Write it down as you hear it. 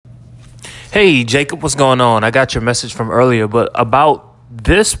Hey, Jacob, what's going on? I got your message from earlier, but about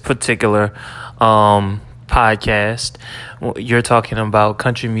this particular podcast, you're talking about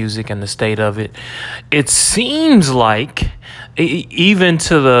country music and the state of it. It seems like, even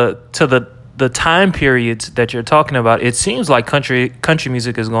to the time periods that you're talking about, it seems like country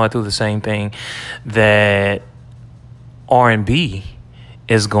music is going through the same thing that R&B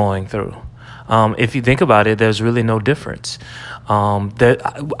is going through. If you think about it, there's really no difference.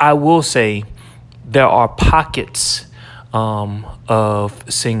 I will say there are pockets of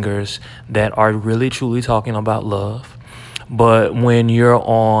singers that are really truly talking about love. But when you're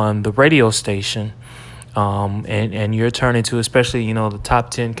on the radio station, and you're turning to, especially, the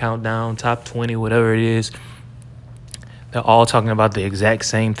top 10 countdown, top 20, whatever it is, they're all talking about the exact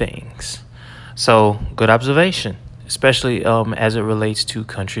same things. So good observation, especially as it relates to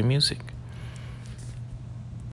country music.